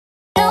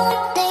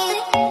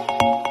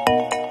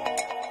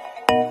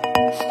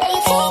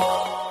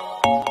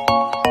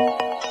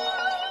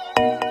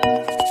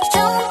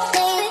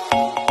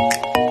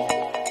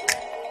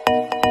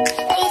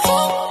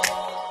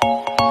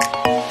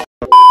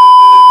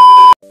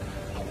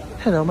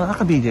Hello mga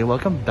ka-BJ,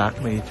 welcome back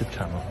to my YouTube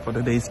channel. For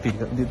today's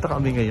video, dito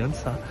kami ngayon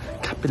sa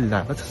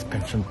CAPILANO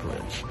Suspension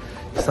Bridge.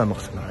 Kasama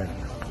ko sa lahat.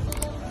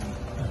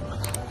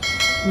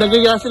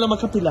 Nagaya sila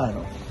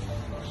mag-CAPILANO.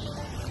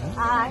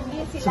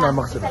 Hindi sila.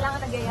 Isa lang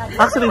ang nagaya.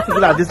 Actually, si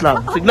Gladys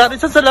lang. Si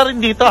Gladys sa sala rin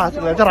dito ha.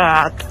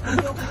 Charat!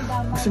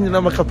 Gusto nyo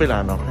na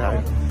mag-CAPILANO.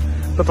 Kaya,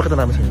 papakita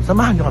namin sa inyo.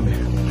 Samahan nyo kami.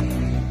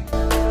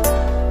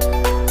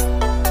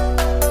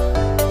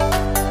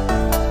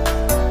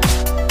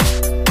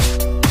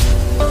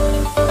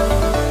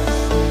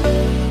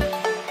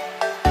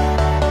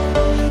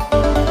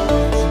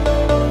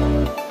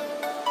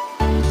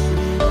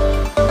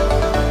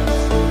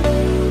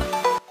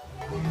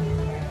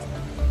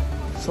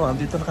 So,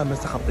 andito na kami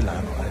sa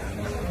CAPILANO.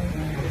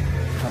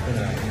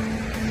 CAPILANO.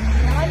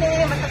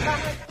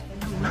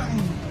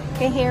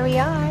 Okay, here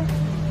we are.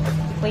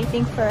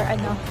 Waiting for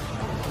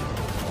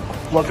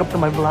Welcome to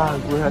my vlog.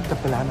 We're at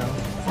CAPILANO.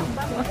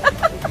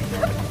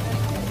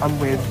 I'm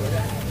with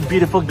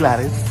beautiful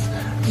Gladys.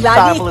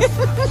 Fabulous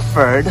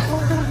Ferd.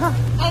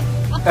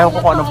 Ewan ko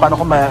kung paano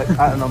ko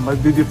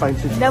ma-define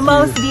si The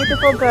most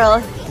beautiful girl.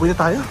 Pwede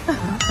tayo?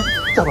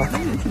 Charot.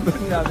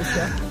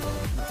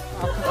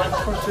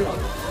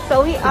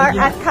 So we are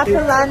at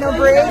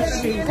CAPILANO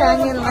Bridge,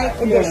 Canyon Light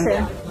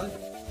Edition.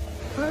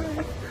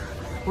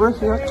 We're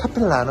here at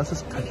CAPILANO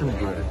Suspension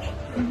Bridge.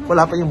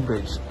 Wala pa yung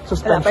bridge.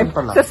 Suspension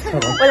pala.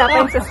 Wala pa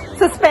yung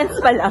suspense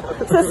pala.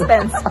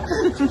 Suspense.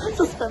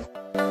 Suspense.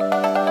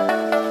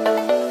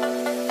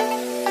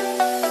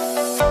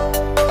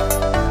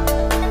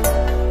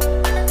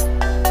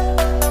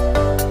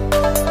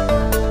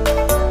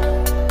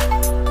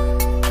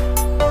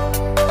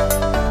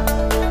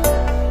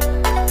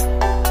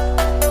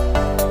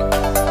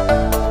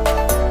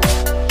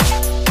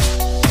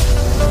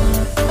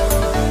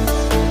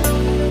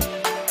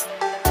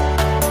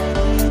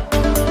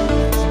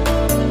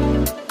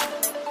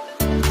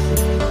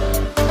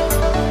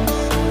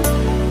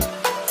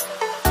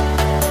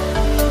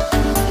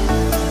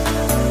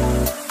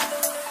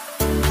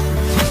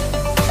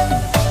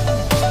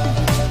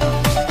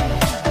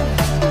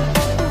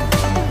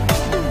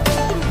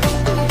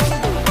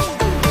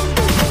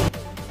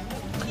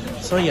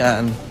 So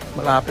yan,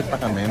 malapit pa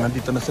kami.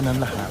 Nandito na sila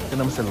lahat. Ito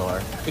naman si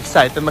Lore.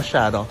 Excited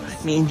masyado.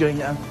 Ni-enjoy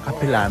niya ang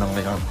CAPILANO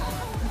ngayon.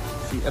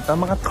 See, ito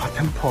ang mga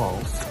totem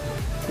poles.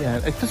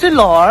 Yan. Ito si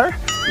Lore.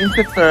 Yung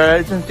si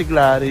Third. Yung si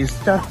Gladys.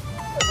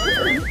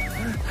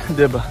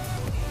 Diba?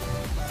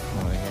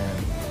 Oh, yan.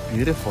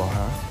 Beautiful,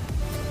 huh?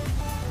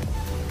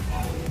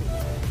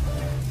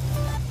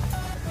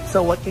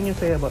 So what can you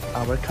say about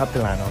our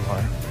CAPILANO,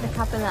 Lore? The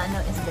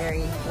CAPILANO is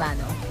very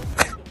Lano.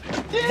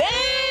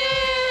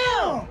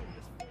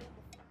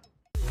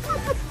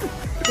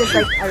 Just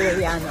like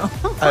Arellano.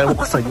 Ayaw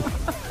ko sa'yo.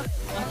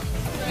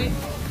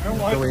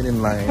 The wait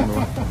in line.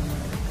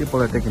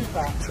 People are taking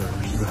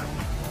pictures.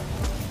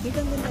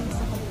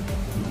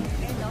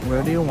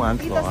 Where do you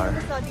want, Lore?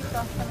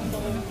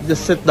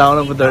 Just sit down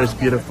over there. It's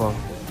beautiful.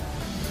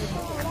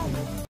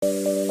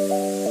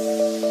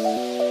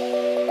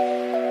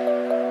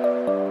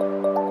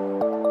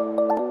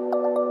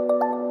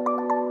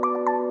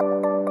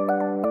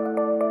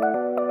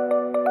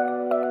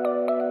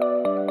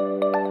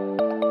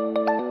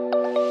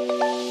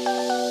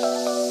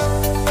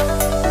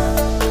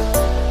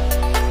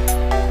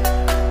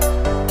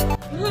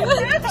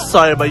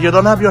 Sorry, but you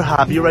don't have your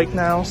hobby right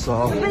now,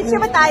 so... Bridge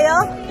ba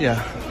tayo?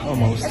 Yeah,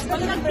 almost.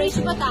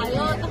 Bridge ba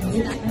tayo?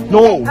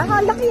 No!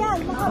 Laki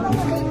yan.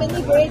 May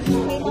mini bridge.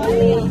 May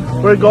mga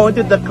We're going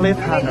to the cliff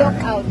look hangar.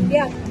 out.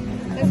 Yeah.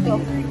 Let's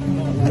go.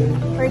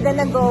 We're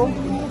gonna go.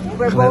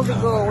 We're going to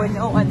go when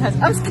no one has...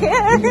 I'm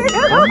scared!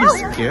 Don't be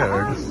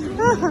scared.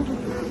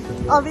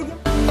 Oh, video.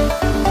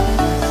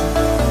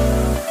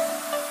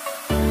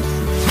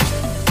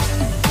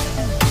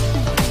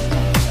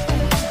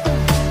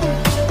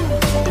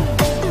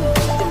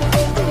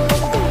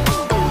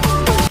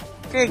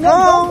 Okay,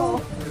 go!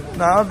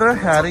 Now they're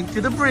heading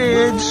to the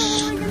bridge.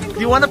 Do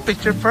you want a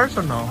picture first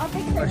or no?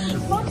 Picture.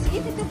 Mom,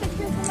 you take a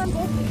picture from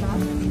both of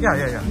us.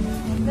 Yeah.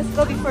 Let's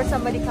go before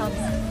somebody comes.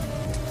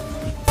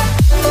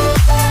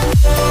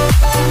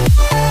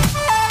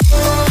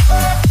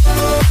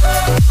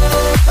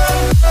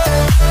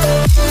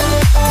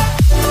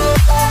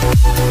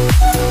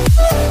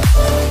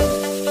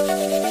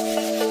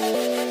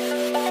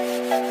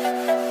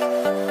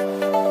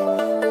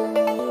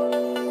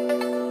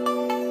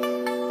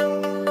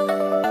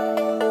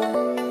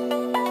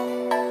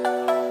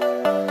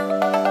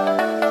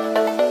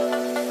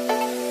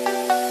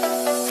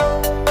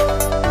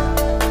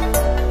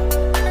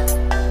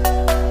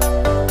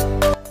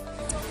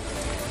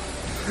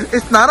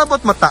 It's not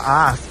about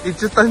mataas.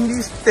 It's just hindi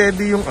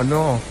steady yung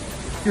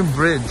yung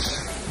bridge.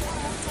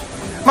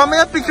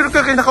 Mamaya picture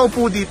ka kayo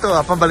nakaupo dito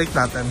pabalik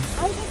natin.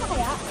 Ay, dito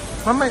kaya?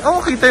 Mamaya,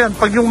 kita yan.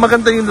 Pag yung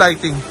maganda yung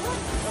lighting.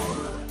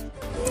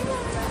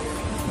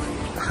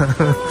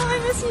 I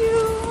miss you.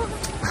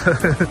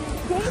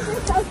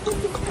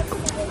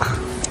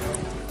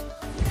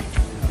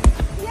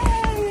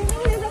 Yay!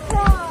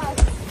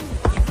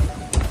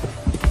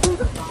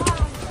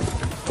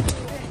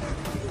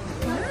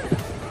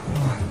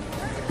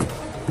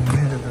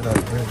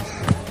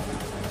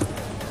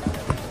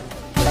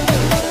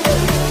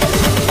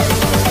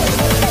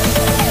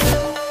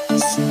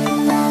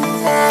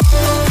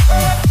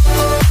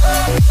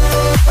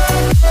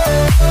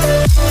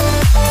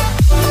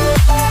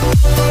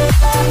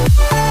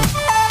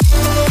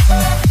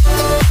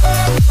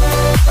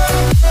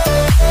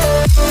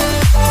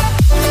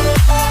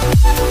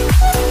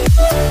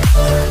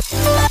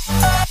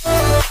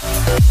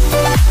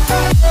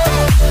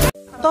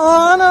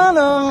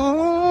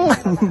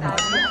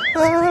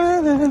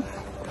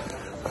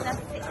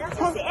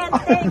 Si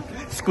Enteng.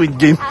 Squid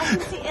Game.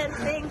 Si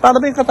Enteng.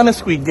 Paano ba yung kanta ng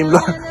Squid Game?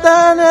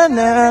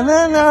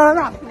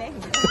 Na-na-na-na-na.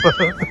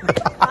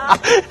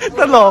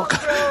 Talok.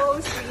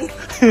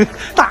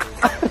 Tak!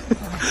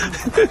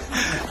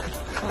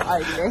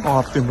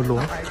 Ate mo lo.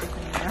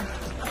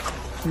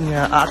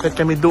 Aakit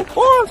kami doon.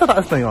 Oh, sa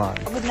taas na yun.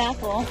 Pagod na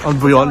ako. Ang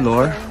buyon,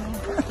 Lord.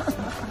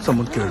 Sa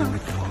Mount Carmel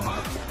ko.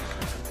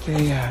 Kaya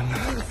yan.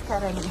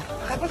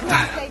 Tapos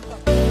na-side ko.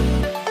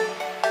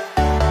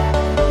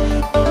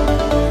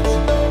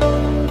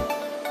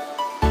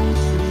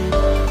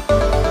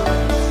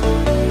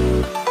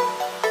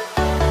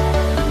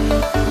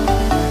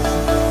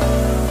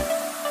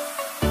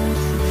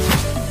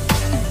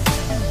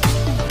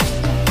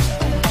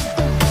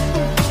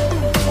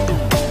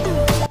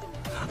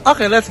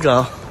 Okay, let's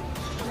go.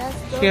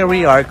 Here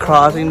we are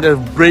crossing the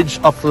Bridge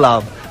of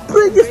Love.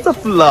 Bridges of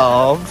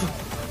Love?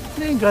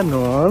 May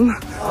ganon.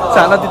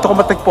 Sana dito ko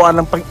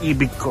matagpuan ng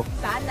pag-ibig ko.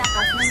 Sana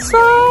kasi.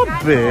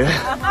 Sabi.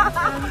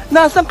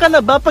 Nasaan ka na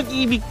ba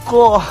pag-ibig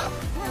ko?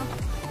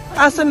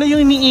 Asan na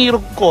yung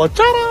iniirog ko?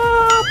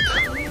 Charot!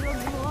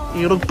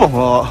 Irog pa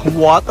nga.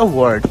 What a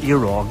word,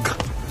 irog.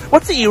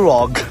 What's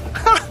irog?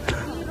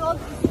 Irog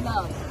is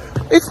love.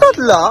 It's not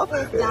love.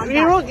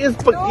 Irog is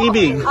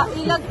pag-ibig.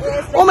 Ilog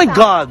is Oh my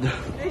God!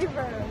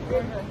 river.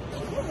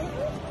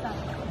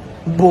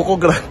 Buko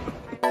gra.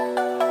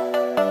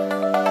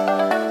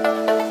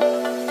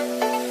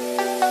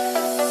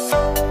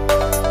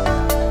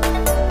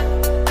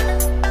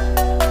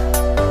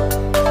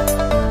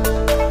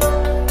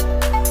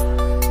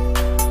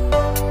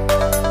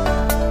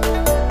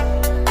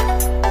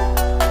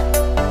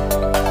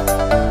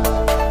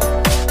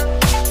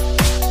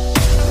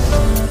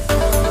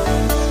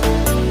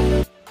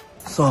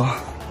 So,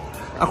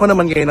 ako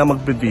naman ngayon na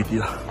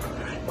mag-video.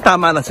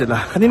 Tama na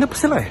sila. Kanina pa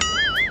sila eh.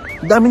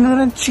 Dami na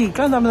lang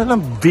chika, dami na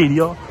lang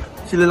video.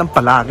 Sila lang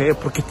palagi,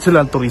 porque sila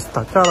lang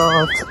turista.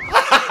 Charot!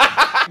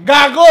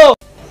 Gago!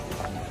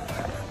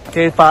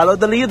 Okay, follow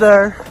the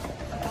leader.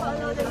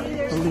 Follow the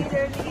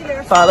leader.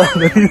 Follow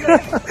the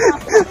leader.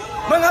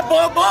 Mga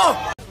bobo!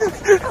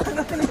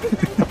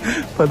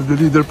 Follow the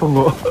leader po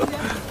ngo.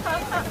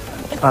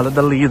 Follow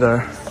the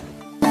leader.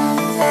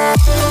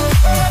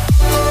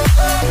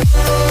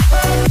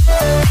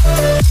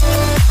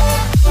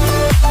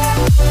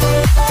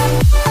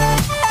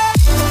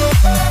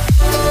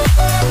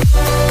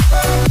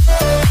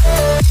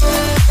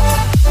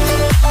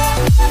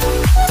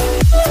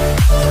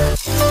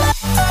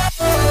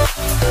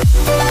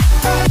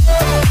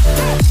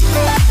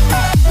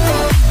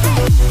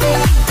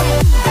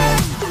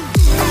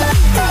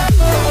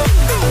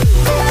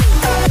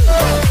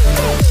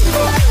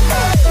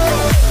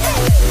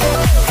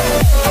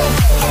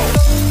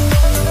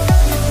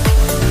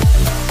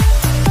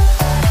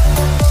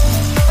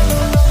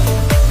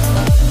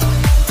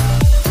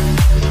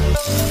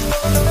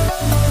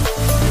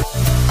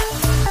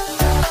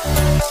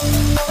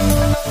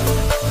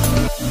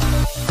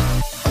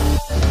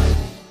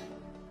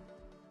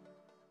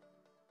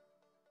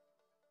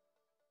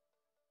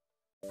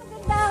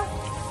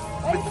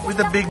 With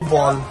the big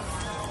ball.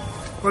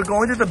 We're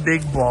going to the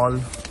big ball.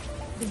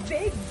 The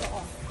big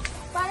ball.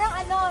 Parang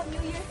ano, New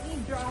Year's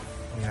Eve drop.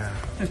 Yeah.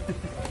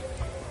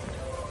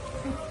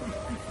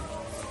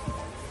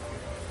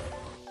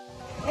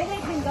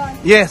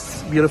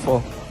 Yes,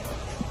 beautiful.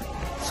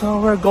 So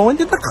we're going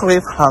to the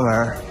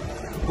cliffhanger.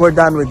 We're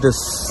done with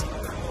this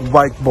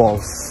white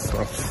balls.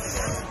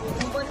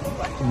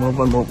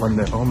 Move on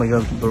there. Oh my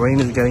God, the rain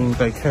is getting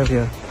like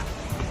heavier.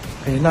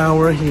 Okay, now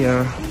we're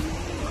here.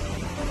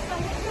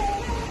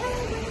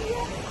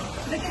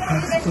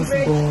 Those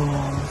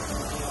balls.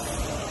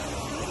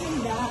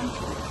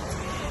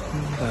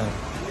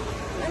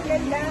 Ang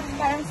ganda,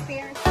 parang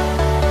stairs.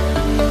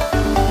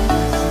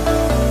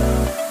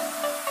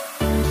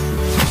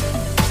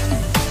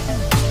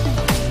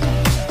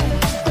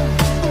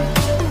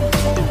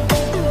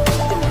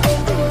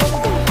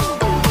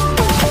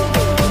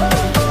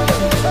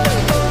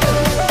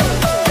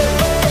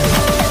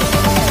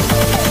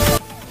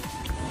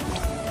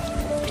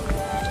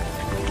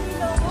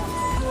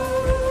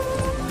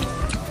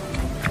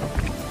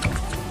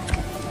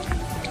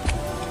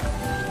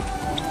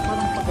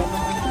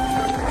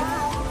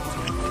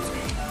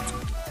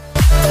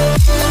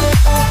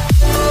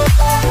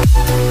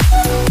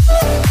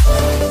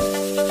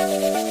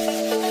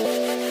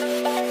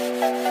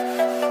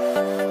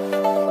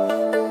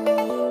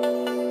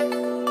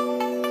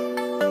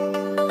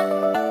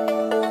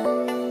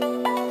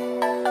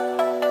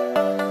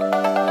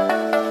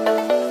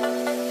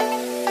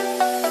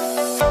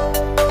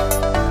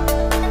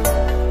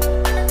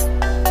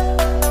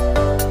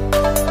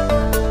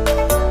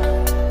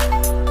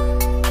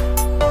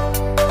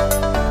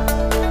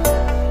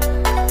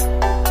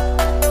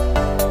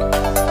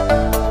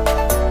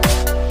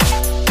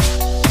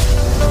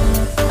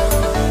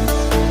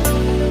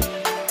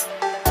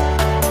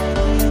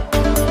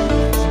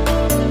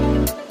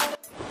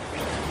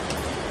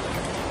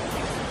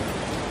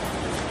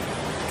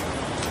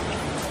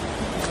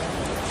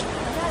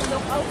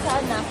 Oh,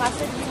 sana.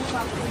 Kaso di mo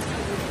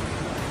ma-appreciate.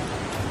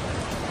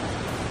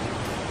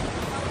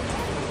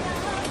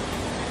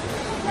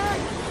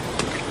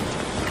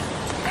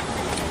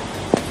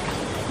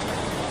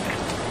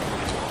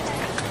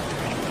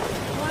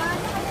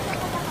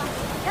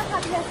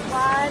 Yes,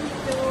 1,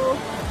 2,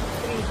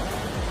 3.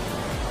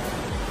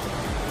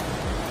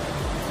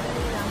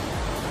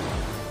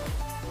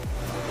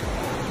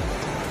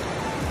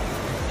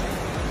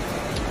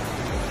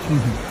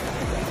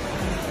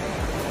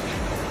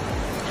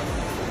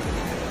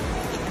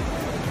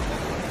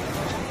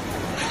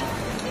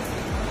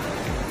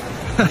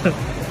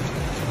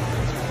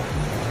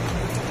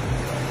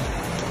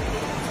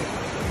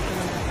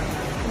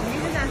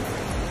 Dito na.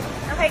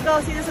 Okay, go.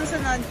 Sino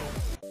susunod?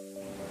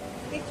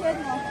 Picture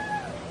mo.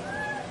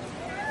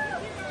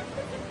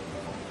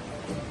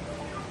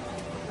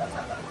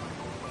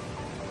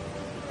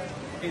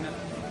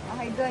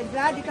 Okay, good.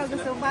 Brad, ikaw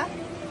gusto ba?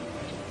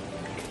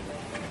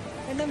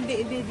 Anong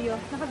video?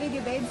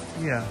 Naka-video, babes?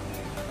 Yeah.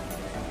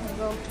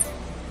 Go.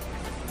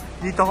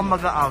 Dito ako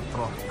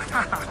mag-outro.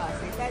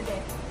 Sige, pwede.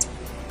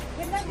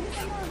 Ganda,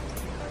 gusto mo.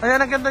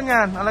 Ayan, ang ganda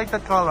niyan. I like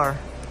that color.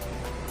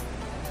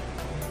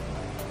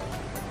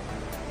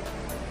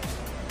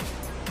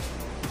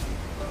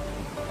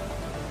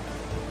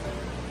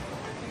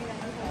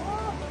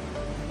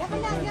 Yaka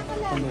lang, yaka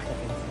lang.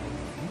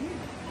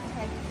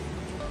 Okay.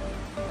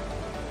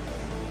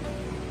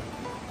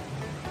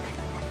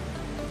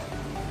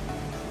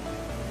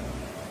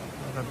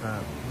 Look at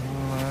that.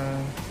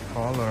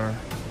 Color.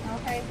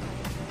 Okay.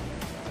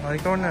 Oh,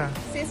 ikaw na.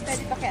 Sis,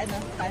 pwede pa kay ano?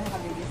 Paano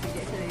ka-video?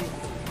 Sige, ito na yun.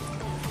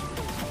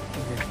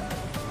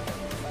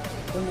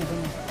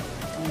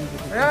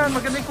 Ayan,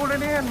 maganda yung kulay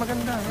na yan.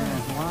 Maganda.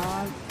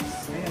 Ayan.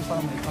 Ayan,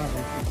 parang may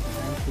color.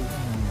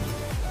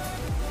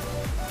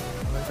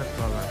 I like that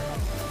color.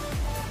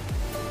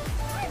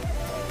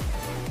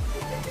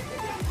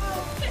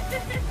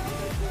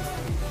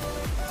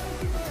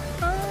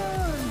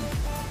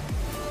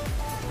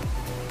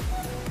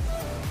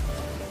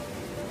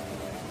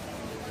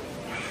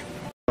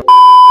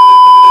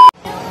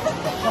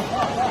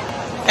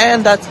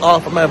 And that's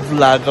all for my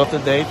vlog of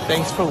today.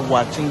 Thanks for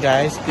watching,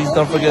 guys. Please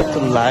don't forget to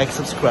like,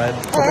 subscribe,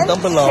 comment down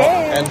below,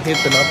 and hit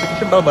the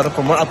notification bell button for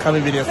more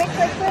upcoming videos.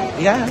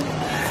 Yeah.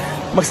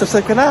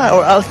 Mag-subscribe ka na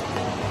or else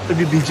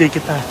BJ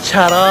kita.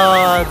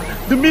 Charot!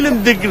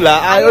 Dumilim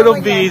digla. Ayaw ng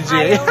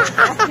BJ.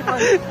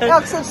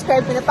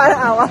 Mag-subscribe na parang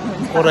awa mo.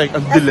 Correct.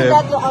 Ang dilim.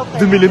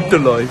 Dumilim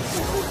tuloy.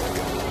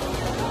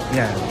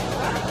 Yan.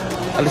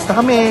 Alis na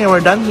kami.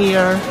 We're done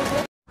here.